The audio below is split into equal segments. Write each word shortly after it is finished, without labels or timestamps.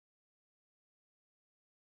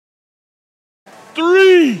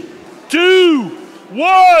3, 2,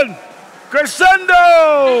 1, crescendo!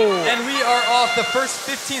 And we are off. The first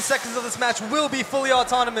 15 seconds of this match will be fully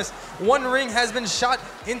autonomous. One ring has been shot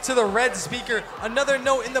into the red speaker, another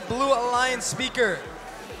note in the blue alliance speaker.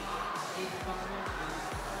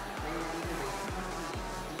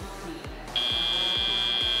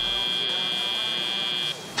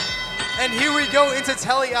 And here we go into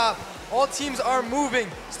teleop. All teams are moving.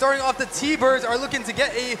 Starting off, the T-Birds are looking to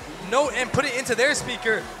get a note and put it into their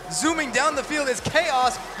speaker. Zooming down the field is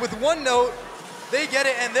Chaos with one note. They get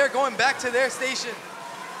it and they're going back to their station.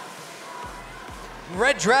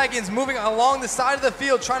 Red Dragons moving along the side of the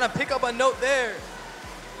field, trying to pick up a note there.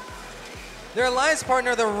 Their alliance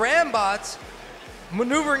partner, the Rambots,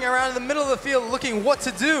 maneuvering around in the middle of the field, looking what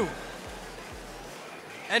to do.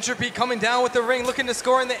 Entropy coming down with the ring, looking to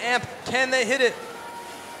score in the amp. Can they hit it?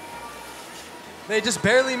 They just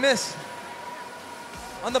barely miss.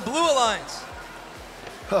 On the blue alliance,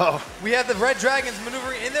 we have the Red Dragons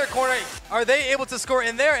maneuvering in their corner. Are they able to score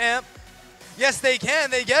in their amp? Yes, they can.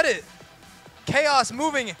 They get it. Chaos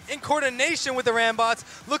moving in coordination with the Rambots,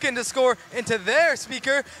 looking to score into their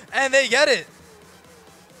speaker, and they get it.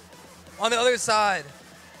 On the other side,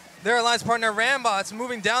 their alliance partner Rambots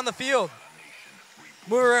moving down the field.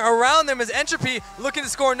 Moving around them is Entropy, looking to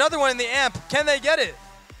score another one in the amp. Can they get it?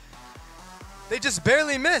 They just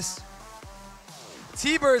barely miss.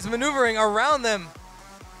 T-Birds maneuvering around them.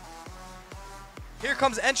 Here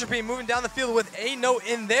comes Entropy moving down the field with a note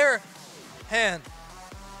in their hand.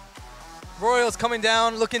 Royals coming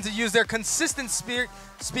down, looking to use their consistent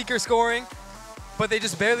speaker scoring, but they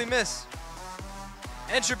just barely miss.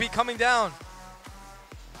 Entropy coming down.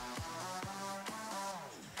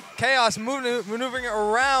 Chaos maneuvering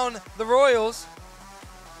around the Royals.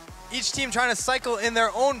 Each team trying to cycle in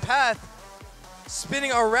their own path,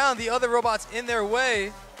 spinning around the other robots in their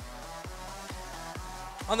way.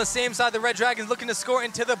 On the same side, the Red Dragons looking to score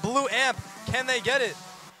into the blue amp. Can they get it?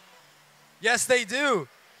 Yes, they do.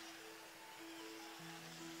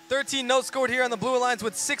 13 notes scored here on the blue alliance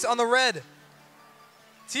with 6 on the red.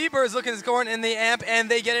 T-Birds looking to score in the amp, and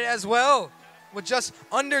they get it as well. With just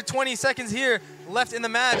under 20 seconds here left in the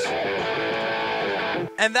match.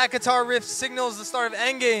 And that guitar riff signals the start of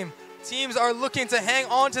endgame. Teams are looking to hang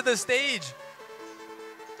on to the stage.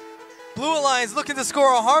 Blue Alliance looking to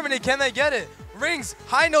score a harmony. Can they get it? Rings,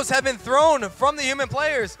 high notes have been thrown from the human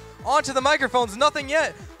players onto the microphones. Nothing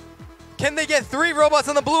yet. Can they get 3 robots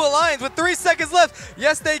on the Blue Alliance with 3 seconds left?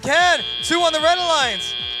 Yes, they can. 2 on the Red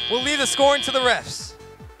Alliance. We'll leave the scoring to the refs.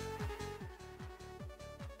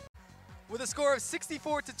 With a score of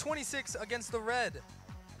 64-26 against the Red,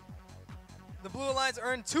 the Blue Alliance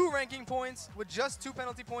earned 2 ranking points with just 2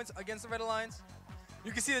 penalty points against the Red Alliance.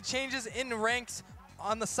 You can see the changes in ranks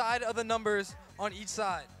on the side of the numbers on each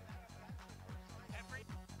side.